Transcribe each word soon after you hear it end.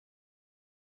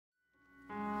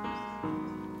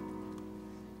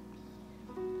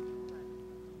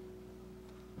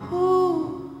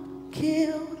Who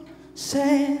killed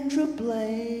Sandra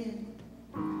Bland?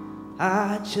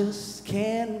 I just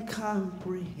can't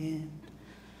comprehend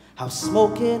how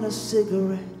smoking a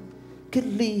cigarette could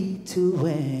lead to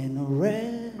an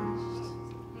arrest.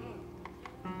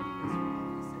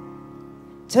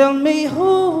 Tell me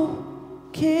who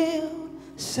killed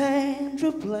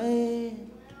Sandra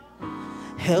Bland?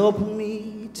 Help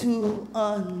me to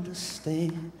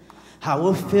understand how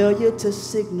a failure to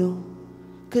signal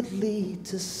could lead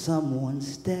to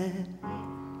someone's death.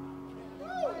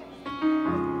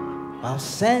 While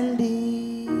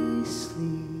Sandy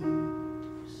sleeps,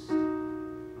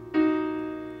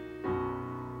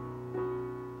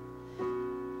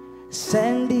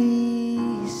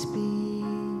 Sandy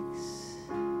speaks.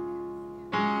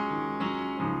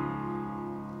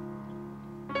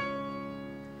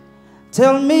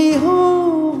 Tell me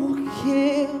who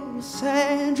killed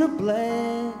Sandra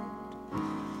Bland.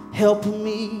 Help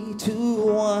me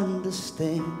to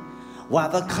understand why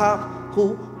the cop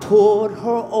who pulled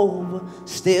her over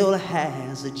still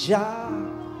has a job.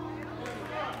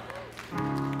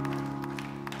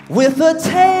 With a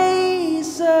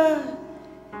taser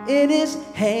in his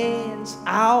hands,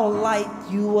 I'll light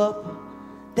you up.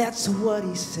 That's what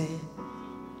he said.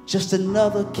 Just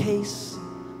another case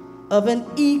of an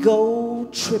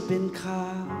ego-tripping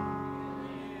cop.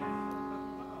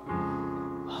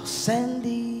 While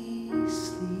Sandy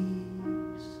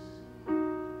sleeps,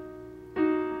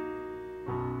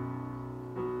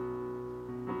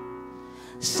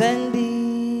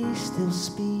 Sandy still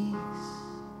speaks.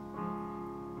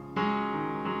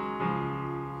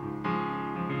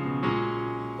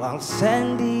 While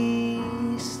Sandy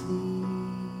sleeps,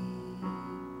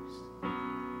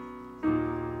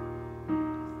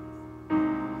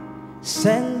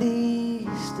 Sandy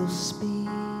still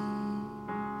speaks.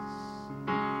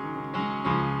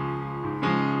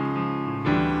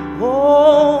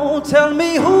 Oh, tell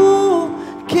me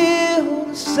who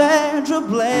killed Sandra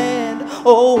Bland.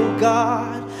 Oh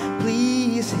God,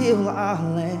 please heal our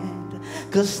land,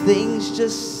 'cause things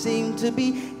just seem to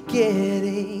be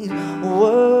getting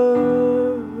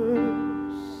worse.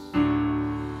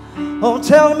 Oh,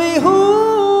 tell me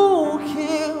who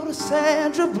killed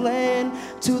Sandra Bland.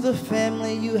 To the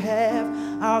family, you have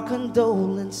our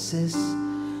condolences.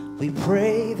 We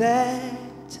pray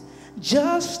that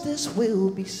justice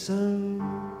will be served.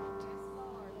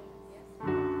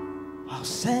 While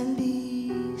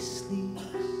Sandy sleeps,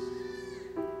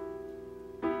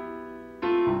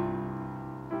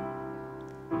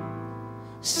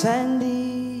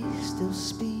 Sandy still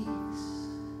speaks.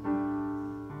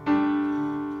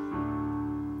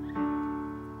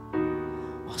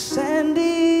 While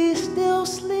Sandy still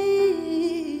sleeps.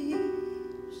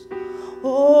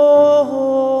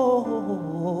 Oh,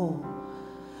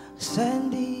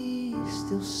 Sandy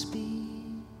still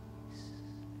speaks.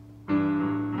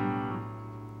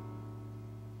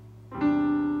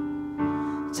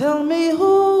 Tell me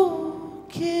who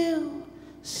killed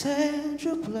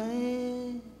Sandra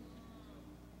Bland.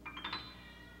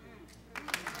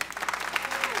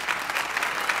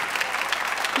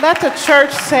 Let the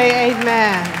church say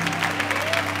amen.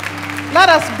 Let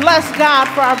us bless God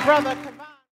for our brother.